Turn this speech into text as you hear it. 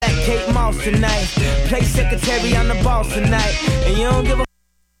Kate Moss tonight. Play secretary on the boss tonight. And you don't give a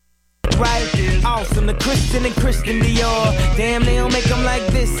right? Awesome, the Christian and Christian Dior. Damn, they don't make them like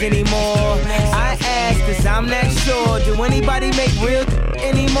this anymore. I ask cause I'm not sure. Do anybody make real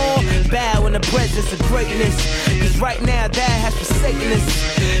anymore? Bow in the presence of greatness. Cause right now that has forsaken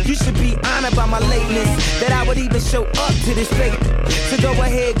us. You should be honored by my lateness. That I would even show up to this fake. So go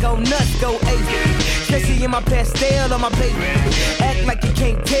ahead, go nuts, go ape. Especially in my pastel on my paper. Act like you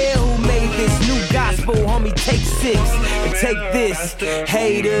can't tell who made this new gospel. Homie, take 6 and take this.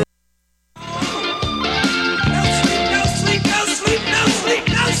 Haters.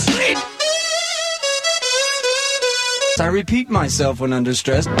 I repeat myself when under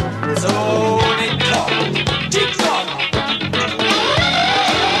stress. So they talk. Tick-tock.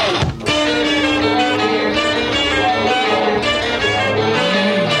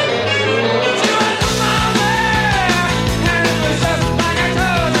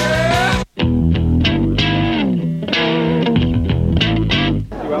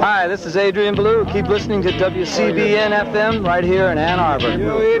 Hi, this is Adrian Ballou. Keep listening to WCBN FM right here in Ann Arbor.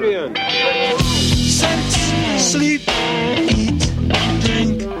 Yo, Adrian. Sex, sleep, eat,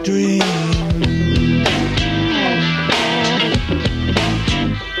 drink, dream.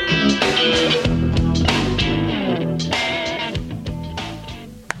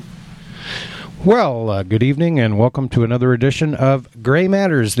 Well, good evening and welcome to another edition of Gray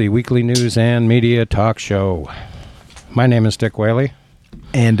Matters, the weekly news and media talk show. My name is Dick Whaley.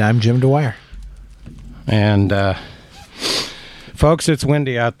 And I'm Jim Dwyer. And, folks, it's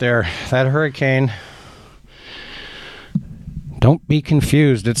windy out there. That hurricane, don't be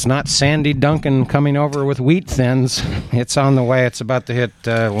confused. It's not Sandy Duncan coming over with wheat thins. It's on the way. It's about to hit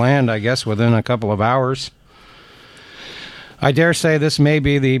land, I guess, within a couple of hours. I dare say this may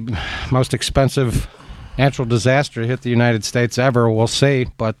be the most expensive natural disaster to hit the United States ever. We'll see.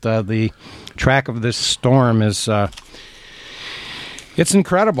 But the track of this storm is... it's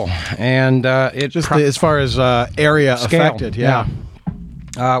incredible, and it just as far as area scale, affected, yeah.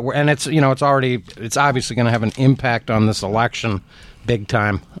 And it's it's obviously going to have an impact on this election, big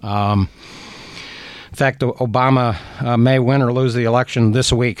time. In fact, Obama may win or lose the election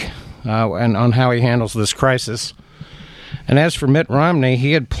this week, and on how he handles this crisis. And as for Mitt Romney,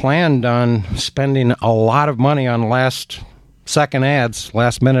 he had planned on spending a lot of money on last-minute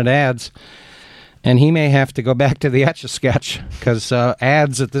ads. And he may have to go back to the Etch-a-Sketch because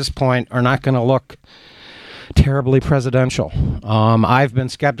ads at this point are not going to look terribly presidential. I've been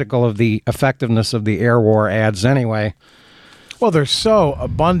skeptical of the effectiveness of the air war ads anyway. Well, they're so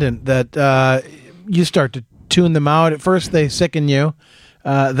abundant that you start to tune them out. At first, they sicken you.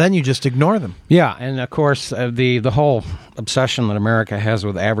 Then you just ignore them. Yeah, and of course, the whole obsession that America has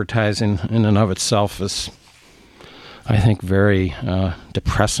with advertising in and of itself is, I think, very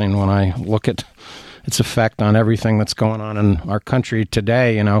depressing when I look at its effect on everything that's going on in our country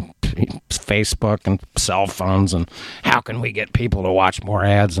today, Facebook and cell phones, and how can we get people to watch more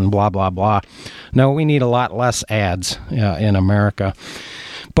ads and blah, blah, blah. No, we need a lot less ads in America.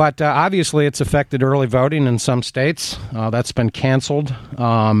 But obviously it's affected early voting in some states. That's been canceled.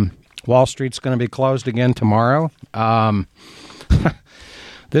 Wall Street's going to be closed again tomorrow.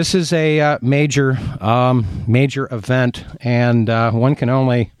 This is a major event, and one can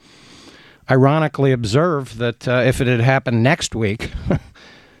only ironically observe that if it had happened next week,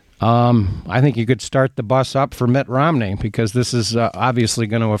 I think you could start the bus up for Mitt Romney, because this is obviously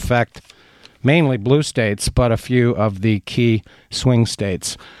going to affect mainly blue states, but a few of the key swing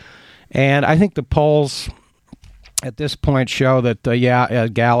states. And I think the polls at this point show that,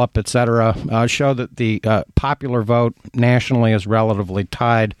 Gallup, et cetera, show that the popular vote nationally is relatively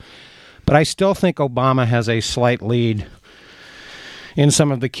tied. But I still think Obama has a slight lead in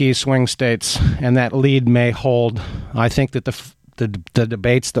some of the key swing states, and that lead may hold. I think that the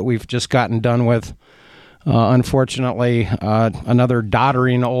debates that we've just gotten done with, unfortunately, another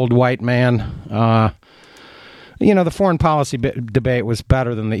doddering old white man. The foreign policy debate was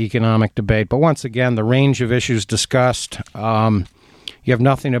better than the economic debate. But once again, the range of issues discussed, you have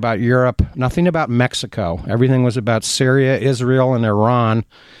nothing about Europe, nothing about Mexico. Everything was about Syria, Israel, and Iran.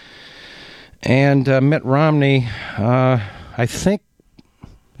 And Mitt Romney, I think,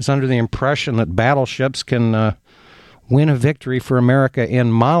 is under the impression that battleships can win a victory for America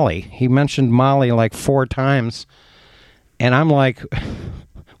in Mali. He mentioned Mali like 4 times. And I'm like,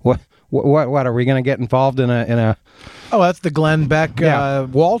 What are we going to get involved in a? Oh, that's the Glenn Beck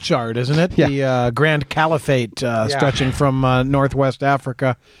wall chart, isn't it? Yeah. The Grand Caliphate stretching from northwest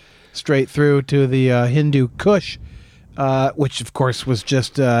Africa straight through to the Hindu Kush, which of course was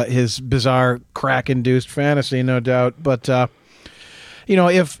just his bizarre crack-induced fantasy, no doubt. But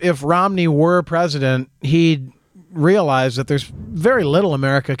if Romney were president, he'd realize that there's very little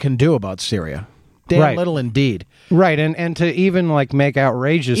America can do about Syria. Damn Right. little indeed. Right, and to even like make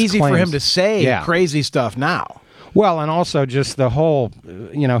outrageous Easy claims. for him to say Yeah. crazy stuff now. Well, and also just the whole,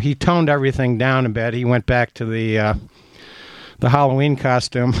 he toned everything down a bit. He went back to the Halloween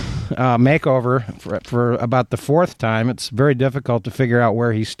costume makeover for about the fourth time. It's very difficult to figure out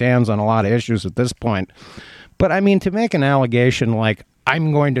where he stands on a lot of issues at this point. But, I mean, to make an allegation like,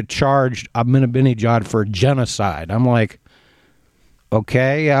 I'm going to charge Ahmadinejad for genocide, I'm like,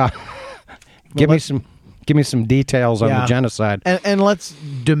 okay, give me some details on the genocide. And let's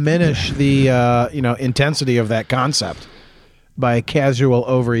diminish the intensity of that concept by casual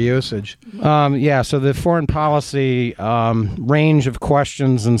overusage. So the foreign policy range of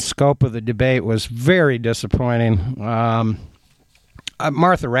questions and scope of the debate was very disappointing.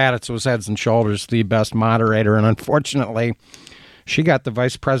 Martha Raddatz was heads and shoulders the best moderator, and unfortunately, she got the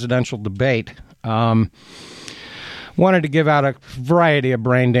vice presidential debate. Wanted to give out a variety of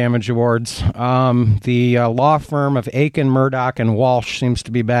brain damage awards. The law firm of Aiken, Murdoch, and Walsh seems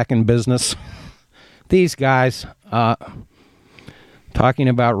to be back in business. These guys talking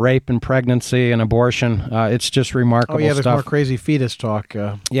about rape and pregnancy and abortion. It's just remarkable there's stuff. more crazy fetus talk.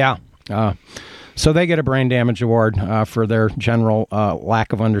 Yeah. So they get a brain damage award for their general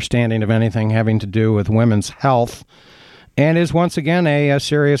lack of understanding of anything having to do with women's health, and is once again a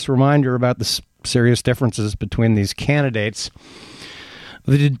serious reminder about the serious differences between these candidates.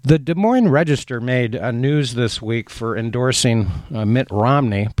 The Des Moines Register made news this week for endorsing Mitt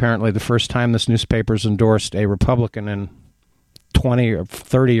Romney. Apparently the first time this newspaper's endorsed a Republican in 20 or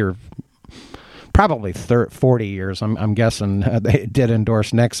 30 or probably 40 years. I'm guessing they did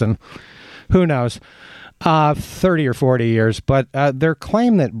endorse Nixon. Who knows? 30 or 40 years. But their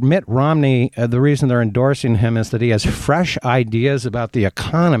claim that Mitt Romney, the reason they're endorsing him is that he has fresh ideas about the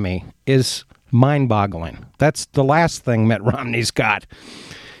economy is mind-boggling. That's the last thing Mitt Romney's got.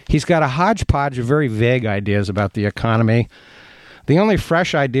 He's got a hodgepodge of very vague ideas about the economy. The only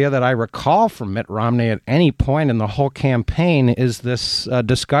fresh idea that I recall from Mitt Romney at any point in the whole campaign is this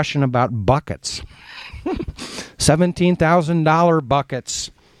discussion about buckets. $17,000 buckets.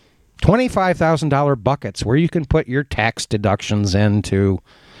 $25,000 buckets where you can put your tax deductions in to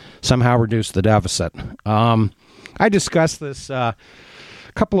somehow reduce the deficit. I discussed this a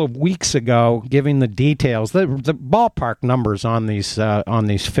couple of weeks ago, giving the details, the ballpark numbers on these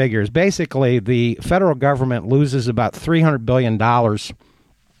figures. Basically, the federal government loses about $300 billion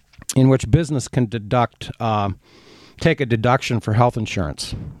in which business can take a deduction for health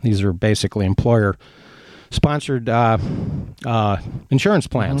insurance. These are basically employer-sponsored insurance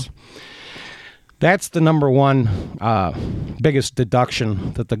plans. Mm-hmm. That's the number one biggest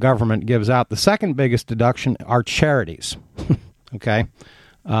deduction that the government gives out. The second biggest deduction are charities. Okay,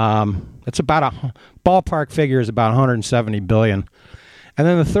 it's about a ballpark figure is about $170 billion, and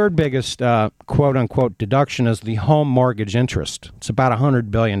then the third biggest quote unquote deduction is the home mortgage interest. It's about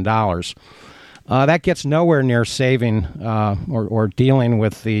 $100 billion. That gets nowhere near saving or dealing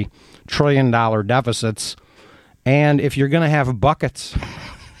with the $1 trillion deficits. And if you're going to have buckets,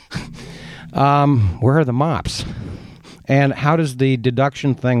 where are the mops? And how does the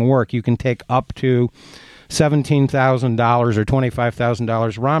deduction thing work? You can take up to $17,000 or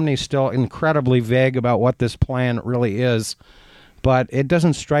 $25,000. Romney's still incredibly vague about what this plan really is, but it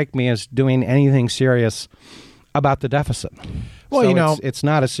doesn't strike me as doing anything serious about the deficit. Well, so it's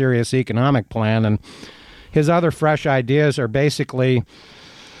not a serious economic plan, and his other fresh ideas are basically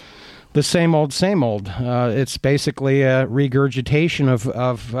the same old, same old. It's basically a regurgitation of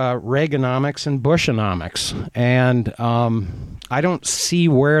Reaganomics and Bushonomics. And I don't see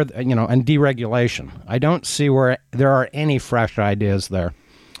where, and deregulation. I don't see where there are any fresh ideas there.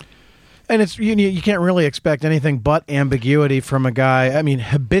 And it's you can't really expect anything but ambiguity from a guy. I mean,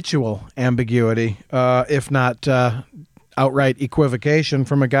 habitual ambiguity, if not outright equivocation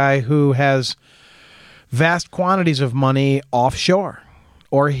from a guy who has vast quantities of money offshore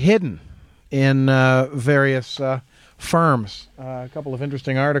or hidden in various firms. A couple of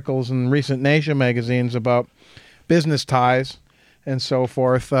interesting articles in recent Nation magazines about business ties and so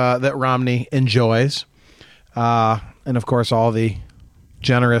forth that Romney enjoys. And, of course, all the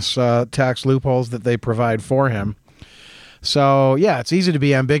generous tax loopholes that they provide for him. So, yeah, it's easy to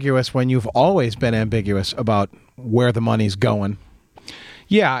be ambiguous when you've always been ambiguous about where the money's going.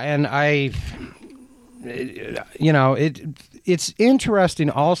 Yeah, and it's interesting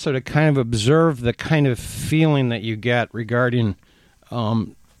also to kind of observe the kind of feeling that you get regarding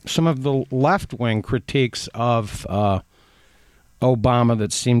some of the left-wing critiques of Obama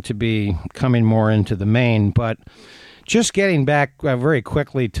that seem to be coming more into the main. But just getting back very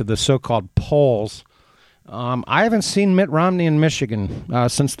quickly to the so-called polls, I haven't seen Mitt Romney in Michigan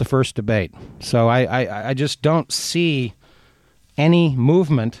since the first debate. So I just don't see any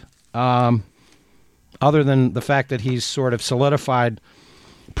movement other than the fact that he's sort of solidified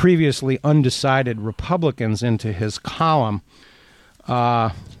previously undecided Republicans into his column.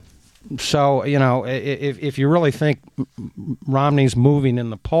 So, if you really think Romney's moving in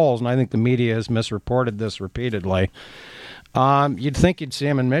the polls, and I think the media has misreported this repeatedly, you'd think you'd see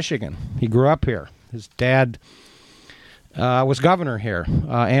him in Michigan. He grew up here. His dad was governor here.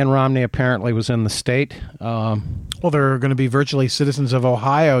 Ann Romney apparently was in the state. Well, they're going to be virtually citizens of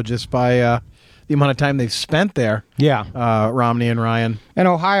Ohio just by the amount of time they've spent there. Yeah. Romney and Ryan. And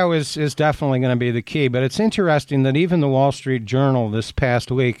Ohio is definitely going to be the key. But it's interesting that even the Wall Street Journal this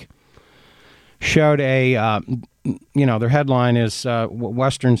past week showed their headline is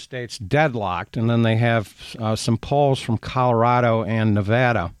Western States Deadlocked, and then they have some polls from Colorado and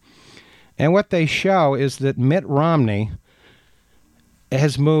Nevada. And what they show is that Mitt Romney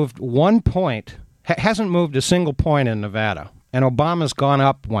has moved 1 point, hasn't moved a single point in Nevada, and Obama's gone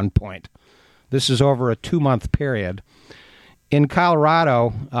up 1 point. This is over a 2-month period. In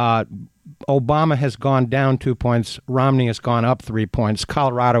Colorado, Obama has gone down 2 points. Romney has gone up 3 points.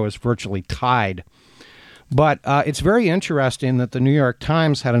 Colorado is virtually tied. But it's very interesting that the New York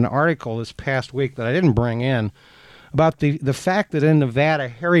Times had an article this past week that I didn't bring in about the fact that in Nevada,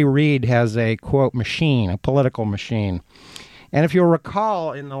 Harry Reid has a, quote, machine, a political machine. And if you'll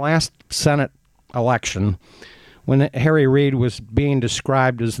recall, in the last Senate election, when Harry Reid was being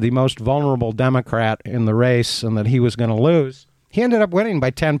described as the most vulnerable Democrat in the race and that he was going to lose, he ended up winning by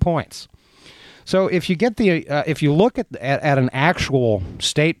 10 points. So if you get if you look at an actual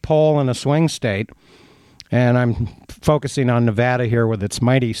state poll in a swing state, and I'm focusing on Nevada here with its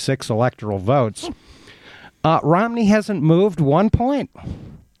mighty 6 electoral votes, Romney hasn't moved 1 point.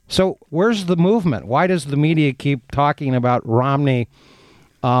 So where's the movement? Why does the media keep talking about Romney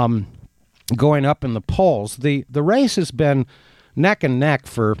going up in the polls? The race has been neck and neck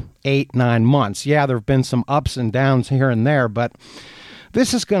for 8-9 months. Yeah, there have been some ups and downs here and there, but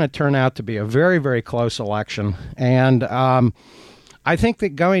this is going to turn out to be a very, very close election. And I think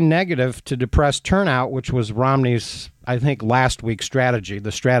that going negative to depress turnout, which was Romney's, I think, last week's strategy,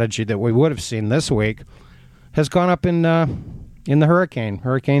 the strategy that we would have seen this week, has gone up in the hurricane.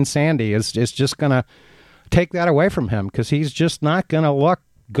 Hurricane Sandy is just going to take that away from him because he's just not going to look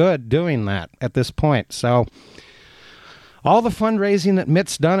good doing that at this point. So all the fundraising that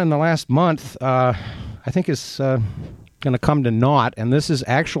Mitt's done in the last month, I think is going to come to naught, and this is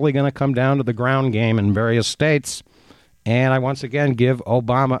actually going to come down to the ground game in various states. And I once again give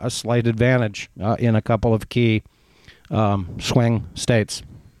Obama a slight advantage in a couple of key swing states.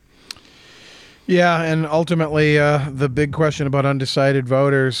 Yeah, and ultimately, the big question about undecided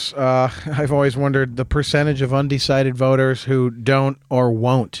voters, I've always wondered the percentage of undecided voters who don't or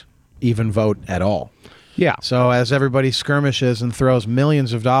won't even vote at all. Yeah. So as everybody skirmishes and throws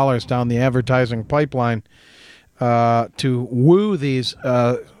millions of dollars down the advertising pipeline to woo these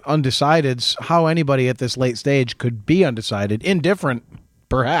undecideds, how anybody at this late stage could be undecided, indifferent,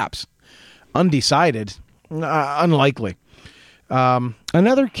 perhaps, undecided, unlikely.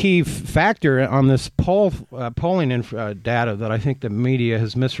 Another key factor on this polling data that I think the media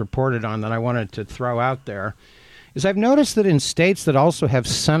has misreported on that I wanted to throw out there is I've noticed that in states that also have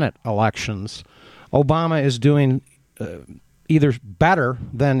Senate elections, Obama is doing either better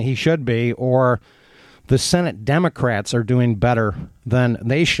than he should be, or the Senate Democrats are doing better than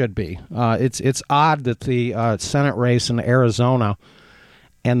they should be. It's odd that the Senate race in Arizona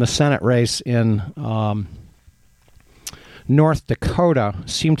and the Senate race in North Dakota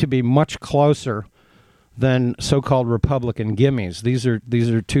seem to be much closer than so-called Republican gimmies. These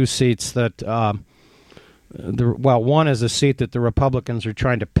are two seats that, one is a seat that the Republicans are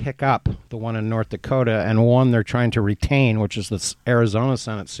trying to pick up, the one in North Dakota, and one they're trying to retain, which is the Arizona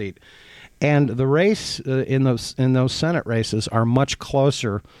Senate seat. And the race in those Senate races are much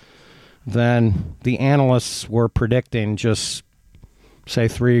closer than the analysts were predicting just, say,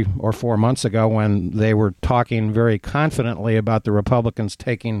 3 or 4 months ago when they were talking very confidently about the Republicans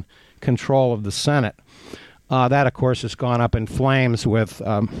taking control of the Senate. That, of course, has gone up in flames with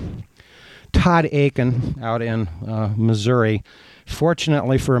Todd Akin out in Missouri.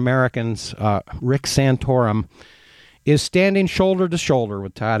 Fortunately for Americans, Rick Santorum is standing shoulder to shoulder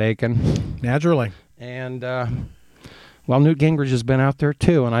with Todd Akin. Naturally. And, Newt Gingrich has been out there,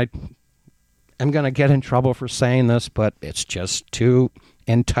 too, and I'm going to get in trouble for saying this, but it's just too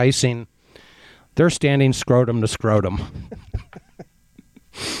enticing. They're standing scrotum to scrotum.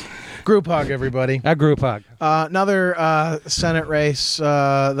 Group hug, everybody. A group hug. Another Senate race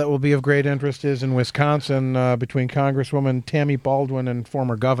that will be of great interest is in Wisconsin between Congresswoman Tammy Baldwin and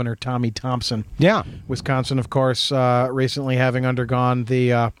former Governor Tommy Thompson. Yeah. Wisconsin, of course, recently having undergone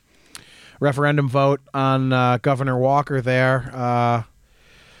the referendum vote on Governor Walker there.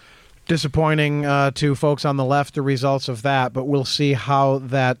 Disappointing to folks on the left, the results of that, but we'll see how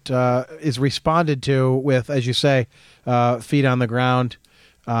that is responded to with, as you say, feet on the ground,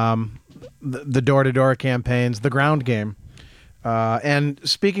 the door-to-door campaigns, the ground game. And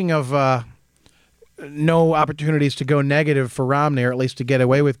speaking of no opportunities to go negative for Romney, or at least to get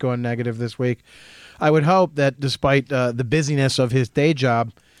away with going negative this week, I would hope that despite the busyness of his day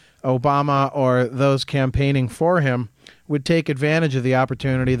job, Obama or those campaigning for him would take advantage of the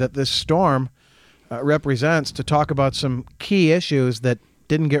opportunity that this storm represents to talk about some key issues that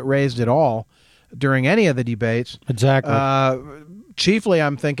didn't get raised at all during any of the debates. Exactly. Chiefly,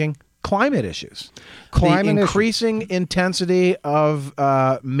 I'm thinking climate issues. Climate the increasing intensity of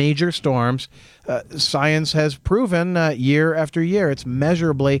major storms. Science has proven year after year, it's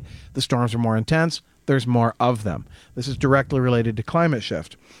measurably the storms are more intense. There's more of them. This is directly related to climate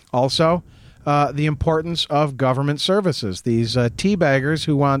shift. Also, the importance of government services. These teabaggers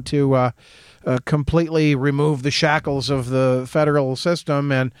who want to completely remove the shackles of the federal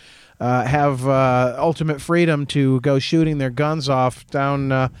system and have ultimate freedom to go shooting their guns off down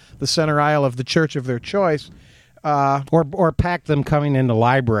the center aisle of the church of their choice. Or pack them coming into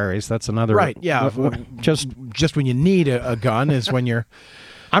libraries. That's another. Right, yeah. Just when you need a gun is when you're...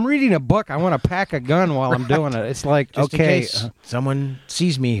 I'm reading a book. I want to pack a gun while I'm doing it. It's like, just okay, in case someone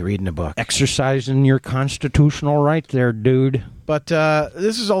sees me reading a book. Exercising your constitutional right there, dude. But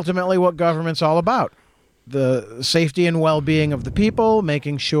this is ultimately what government's all about. The safety and well-being of the people,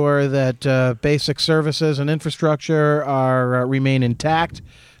 making sure that basic services and infrastructure are remain intact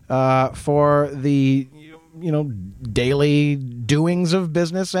for the daily doings of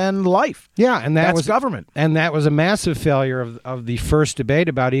business and life. Yeah, and that's was government. And that was a massive failure of the first debate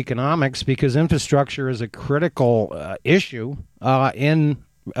about economics, because infrastructure is a critical issue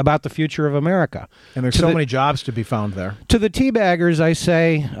about the future of America. And there's so many jobs to be found there. To the teabaggers, I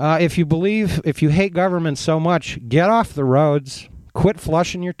say, if you hate government so much, get off the roads, quit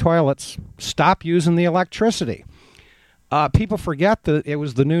flushing your toilets, stop using the electricity. People forget that it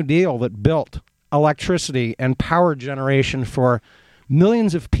was the New Deal that built electricity and power generation for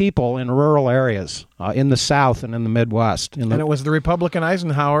millions of people in rural areas in the South and in the Midwest. And it was the Republican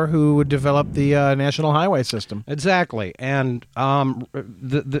Eisenhower who developed the national highway system. Exactly. And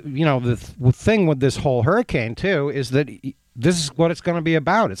the thing with this whole hurricane, too, is that this is what it's going to be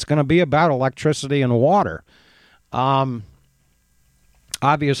about. It's going to be about electricity and water.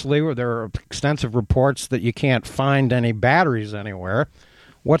 Obviously, there are extensive reports that you can't find any batteries anywhere.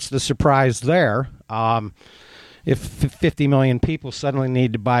 What's the surprise there? If 50 million people suddenly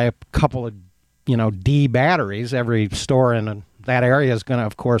need to buy a couple of, D batteries, every store in that area is going to,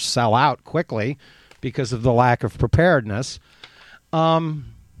 of course, sell out quickly because of the lack of preparedness.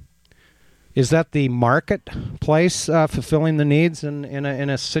 Is that the marketplace fulfilling the needs in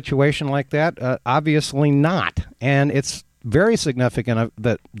a situation like that? Obviously not. And it's very significant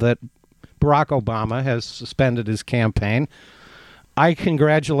that Barack Obama has suspended his campaign. I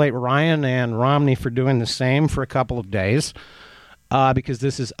congratulate Ryan and Romney for doing the same for a couple of days, because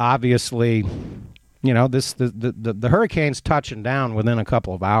this is obviously, the hurricane's touching down within a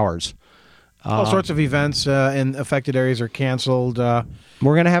couple of hours. All sorts of events in affected areas are canceled. We're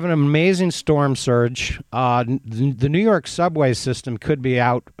going to have an amazing storm surge. The New York subway system could be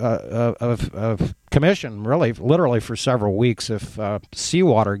out of commission, literally for several weeks if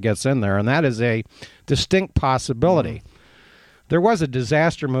seawater gets in there, and that is a distinct possibility. There was a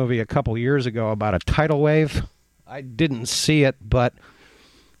disaster movie a couple years ago about a tidal wave. I didn't see it, but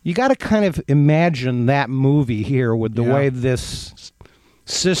you got to kind of imagine that movie here with the way this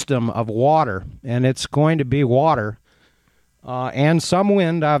system of water, and it's going to be water and some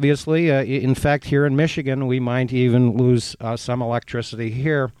wind, obviously. In fact, here in Michigan, we might even lose some electricity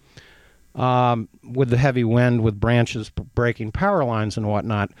here with the heavy wind, with branches breaking power lines and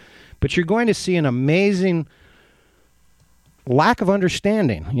whatnot. But you're going to see an amazing lack of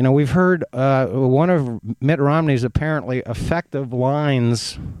understanding. We've heard one of Mitt Romney's apparently effective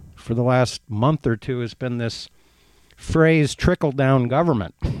lines for the last month or two has been this phrase, trickle-down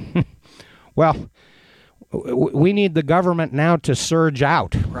government. Well, we need the government now to surge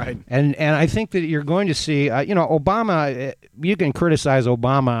out. Right. And I think that you're going to see, Obama, you can criticize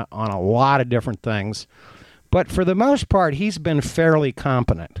Obama on a lot of different things, but for the most part, he's been fairly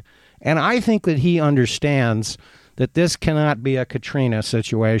competent. And I think that he understands that this cannot be a Katrina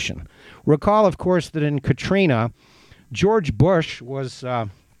situation. Recall, of course, that in Katrina, George Bush was,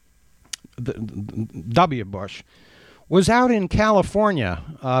 W. Bush, was out in California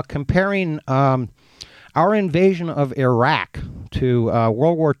comparing our invasion of Iraq to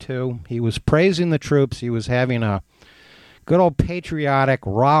World War II. He was praising the troops. He was having a good old patriotic,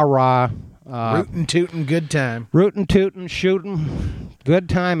 rah-rah, rootin' tootin' good time. Rootin' tootin' shootin' good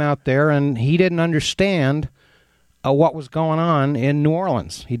time out there, and he didn't understand what was going on in New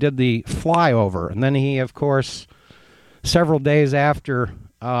Orleans. He did the flyover, and then he, of course, several days after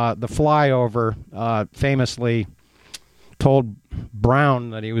the flyover, famously told Brown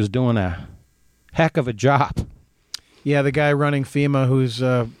that he was doing a heck of a job. Yeah, the guy running FEMA, whose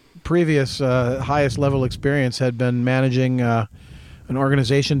previous highest level experience had been managing an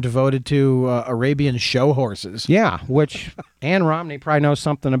organization devoted to Arabian show horses. Yeah, which Ann Romney probably knows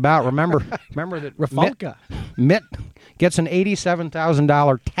something about. Remember that Rafalka. Mitt gets an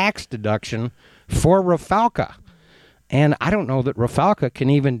 $87,000 tax deduction for Rafalka. And I don't know that Rafalka can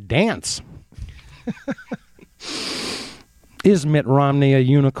even dance. Is Mitt Romney a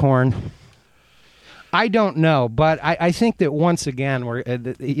unicorn? I don't know, but I think that once again, we're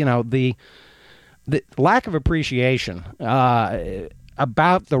the lack of appreciation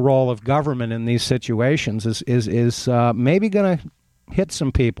about the role of government in these situations is maybe going to hit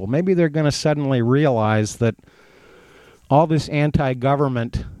some people. Maybe they're going to suddenly realize that all this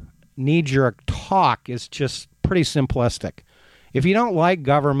anti-government knee-jerk talk is just pretty simplistic. If you don't like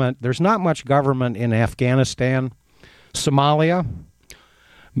government, there's not much government in Afghanistan, Somalia,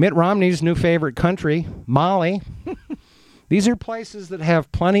 Mitt Romney's new favorite country, Mali. These are places that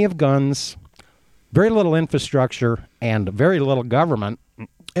have plenty of guns, very little infrastructure, and very little government.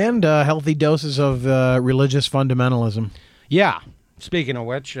 And healthy doses of religious fundamentalism. Yeah. Speaking of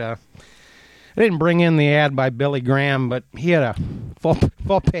which, I didn't bring in the ad by Billy Graham, but he had a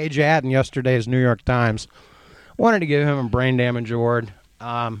full-page ad in yesterday's New York Times. Wanted to give him a brain damage award.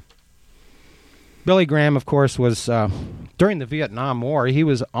 Billy Graham, of course, was, during the Vietnam War, he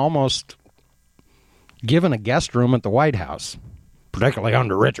was almost given a guest room at the White House, particularly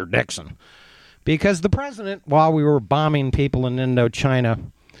under Richard Nixon, because the president, while we were bombing people in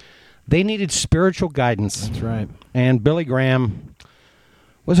Indochina, they needed spiritual guidance. That's right. And Billy Graham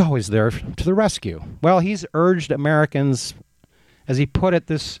was always there to the rescue. Well, he's urged Americans, as he put it,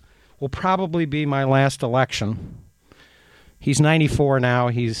 this will probably be my last election. He's 94 now.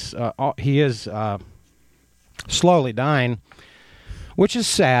 He is slowly dying, which is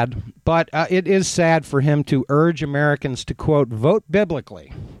sad. But it is sad for him to urge Americans to, quote, vote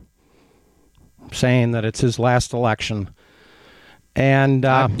biblically, saying that it's his last election. And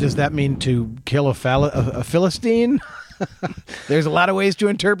does that mean to kill a Philistine? There's a lot of ways to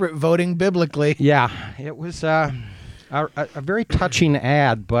interpret voting biblically. Yeah, it was a very touching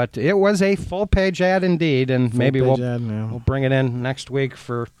ad, but it was a full-page ad indeed, and maybe we'll bring it in next week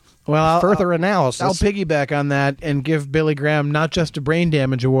for further analysis. I'll piggyback on that and give Billy Graham not just a brain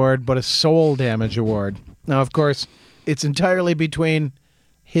damage award, but a soul damage award. Now, of course, it's entirely between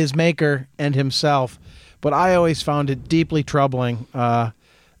his maker and himself, but I always found it deeply troubling that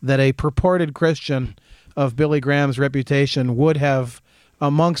a purported Christian of Billy Graham's reputation would have,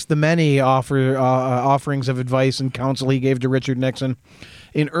 amongst the many offerings of advice and counsel he gave to Richard Nixon,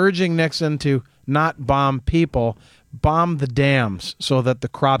 in urging Nixon to not bomb people, bomb the dams so that the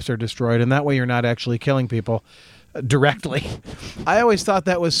crops are destroyed, and that way you're not actually killing people directly. I always thought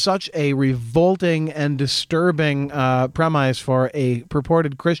that was such a revolting and disturbing premise for a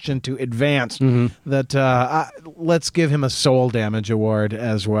purported Christian to advance that let's give him a soul damage award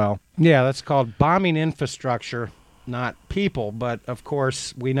as well. Yeah, that's called bombing infrastructure, not people. But, of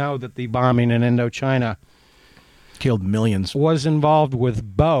course, we know that the bombing in Indochina killed millions. Was involved with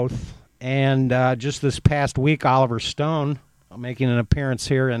both. And just this past week, Oliver Stone, making an appearance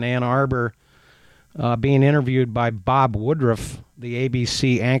here in Ann Arbor, being interviewed by Bob Woodruff, the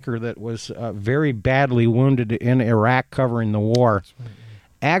ABC anchor that was very badly wounded in Iraq covering the war,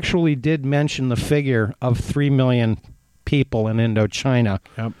 actually did mention the figure of 3 million people in Indochina.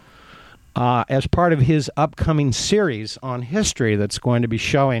 Yep. As part of his upcoming series on history that's going to be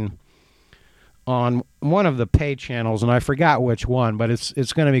showing on one of the pay channels, and I forgot which one, but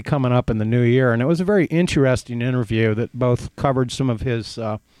it's going to be coming up in the new year. And it was a very interesting interview that both covered some of his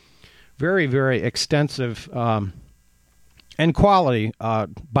very, very extensive and quality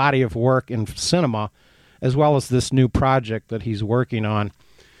body of work in cinema, as well as this new project that he's working on.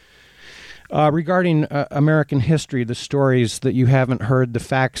 Regarding American history, the stories that you haven't heard, the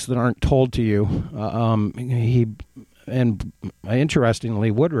facts that aren't told to you, he and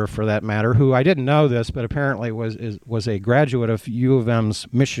interestingly, Woodruff, for that matter, who I didn't know this, but apparently was a graduate of U of M's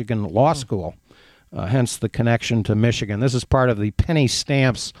Michigan Law School, hence the connection to Michigan. This is part of the Penny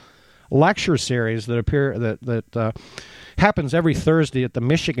Stamps lecture series that happens every Thursday at the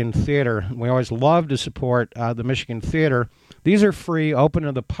Michigan Theater. We always love to support the Michigan Theater. These are free, open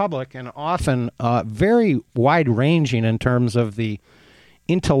to the public, and often very wide-ranging in terms of the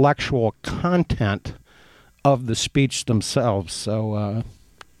intellectual content of the speech themselves. So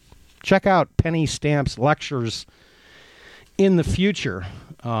check out Penny Stamps lectures in the future.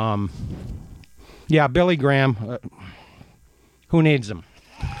 Yeah, Billy Graham, who needs him?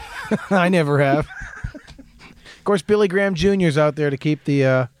 I never have. Of course, Billy Graham Jr.'s out there to keep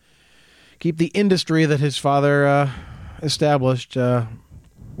the industry that his father established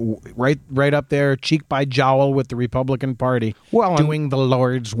right up there, cheek by jowl with the Republican Party, doing the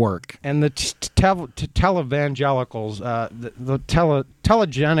Lord's work. And the televangelicals, the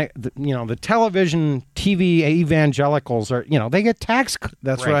television TV evangelicals are, they get tax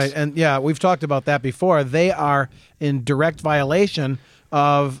That's breaks. right. And yeah, we've talked about that before. They are in direct violation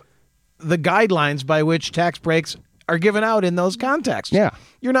of the guidelines by which tax breaks are given out in those contexts. Yeah.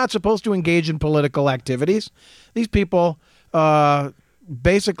 You're not supposed to engage in political activities. These people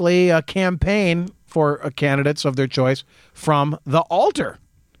basically campaign for candidates of their choice from the altar.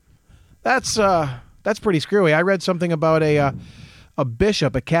 That's pretty screwy. I read something about a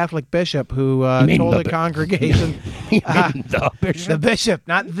bishop, a Catholic bishop, who told a congregation... The bishop? The bishop,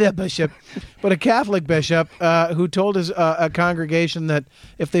 not the bishop, but a Catholic bishop who told his a congregation that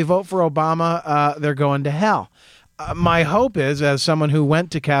if they vote for Obama, they're going to hell. My hope is, as someone who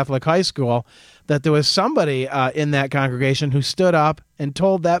went to Catholic high school, that there was somebody in that congregation who stood up and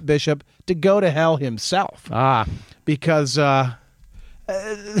told that bishop to go to hell himself. Because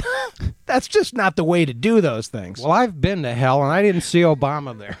that's just not the way to do those things. Well, I've been to hell, and I didn't see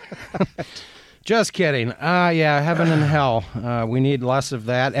Obama there. Just kidding. Yeah, heaven and hell. We need less of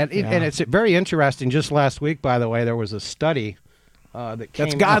that. And it's very interesting. Just last week, by the way, there was a study that came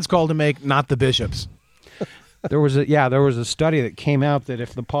That's God's call to make, not the bishops. There was a study that came out that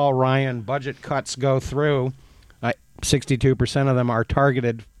if the Paul Ryan budget cuts go through, 62% of them are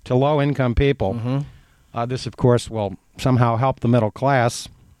targeted to low-income people. Mm-hmm. This, of course, will somehow help the middle class.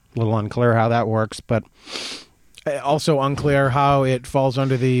 A little unclear how that works, but also unclear how it falls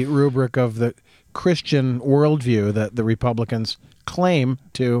under the rubric of the Christian worldview that the Republicans claim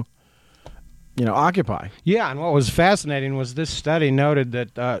to, occupy. Yeah, and what was fascinating was this study noted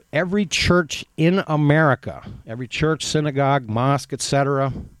that every church in America, every church, synagogue, mosque,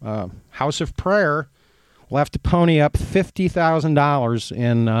 etc., house of prayer, will have to pony up $50,000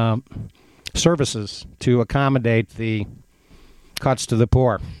 in services to accommodate the cuts to the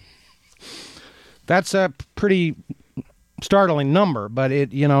poor. That's a pretty startling number, but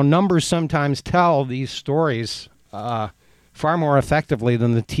numbers sometimes tell these stories far more effectively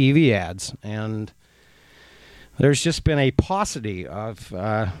than the TV ads. And there's just been a paucity of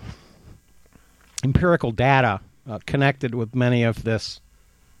empirical data connected with much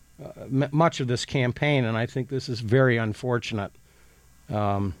of this campaign, and I think this is very unfortunate.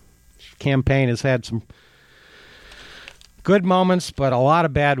 Campaign has had some good moments, but a lot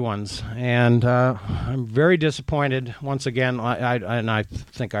of bad ones, and I'm very disappointed. Once again, I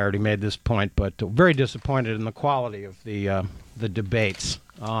think I already made this point, but very disappointed in the quality of the debates.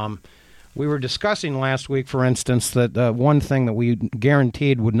 We were discussing last week, for instance, that one thing that we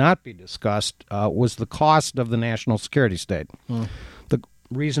guaranteed would not be discussed was the cost of the national security state. The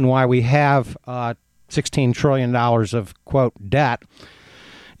reason why we have $16 trillion of, quote, debt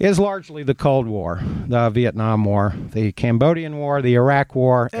is largely the Cold War, the Vietnam War, the Cambodian War, the Iraq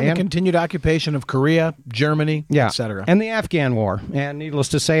War, and the continued occupation of Korea, Germany, etc. And the Afghan War. And needless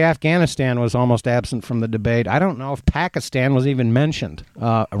to say, Afghanistan was almost absent from the debate. I don't know if Pakistan was even mentioned.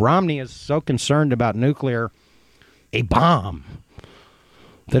 Romney is so concerned about a bomb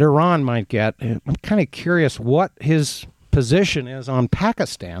that Iran might get. I'm kind of curious what his position is on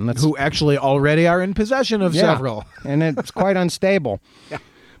Pakistan. Who actually already are in possession of several. And it's quite unstable. Yeah.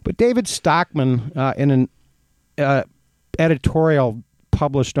 But David Stockman, in an editorial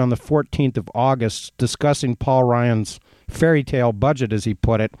published on the 14th of August discussing Paul Ryan's fairy tale budget, as he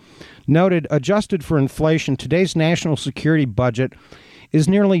put it, noted, adjusted for inflation, today's national security budget is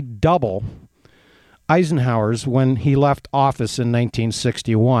nearly double Eisenhower's when he left office in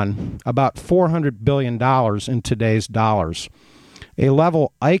 1961, about $400 billion in today's dollars, a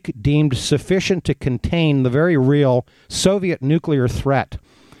level Ike deemed sufficient to contain the very real Soviet nuclear threat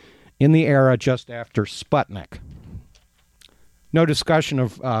in the era just after Sputnik. No discussion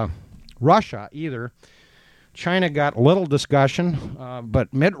of Russia either. China got little discussion,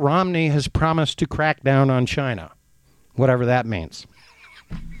 but Mitt Romney has promised to crack down on China, whatever that means.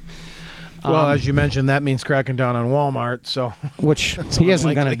 Well, as you mentioned, that means cracking down on Walmart, so which he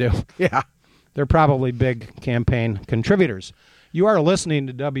isn't going to do. Yeah. They're probably big campaign contributors. You are listening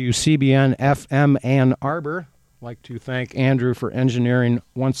to WCBN FM Ann Arbor. I'd like to thank Andrew for engineering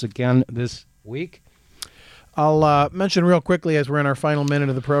once again this week. I'll mention real quickly as we're in our final minute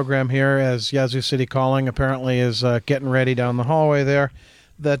of the program here, as Yazoo City Calling apparently is getting ready down the hallway there,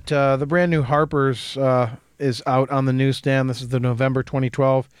 that the brand new Harper's is out on the newsstand. This is the November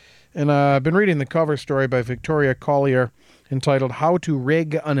 2012. And I've been reading the cover story by Victoria Collier entitled How to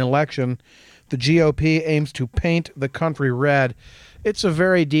Rig an Election. The GOP aims to paint the country red. It's a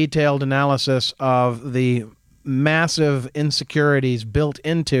very detailed analysis of the massive insecurities built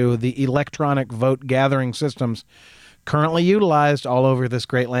into the electronic vote gathering systems currently utilized all over this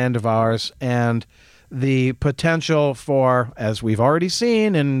great land of ours, and the potential for, as we've already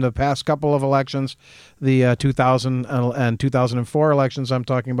seen in the past couple of elections, the 2000 and 2004 elections I'm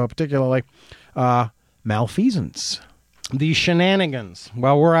talking about particularly, malfeasance. The shenanigans.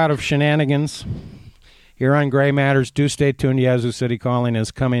 Well, we're out of shenanigans here on Gray Matters. Do stay tuned. Yazoo City Calling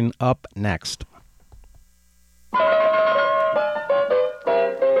is coming up next.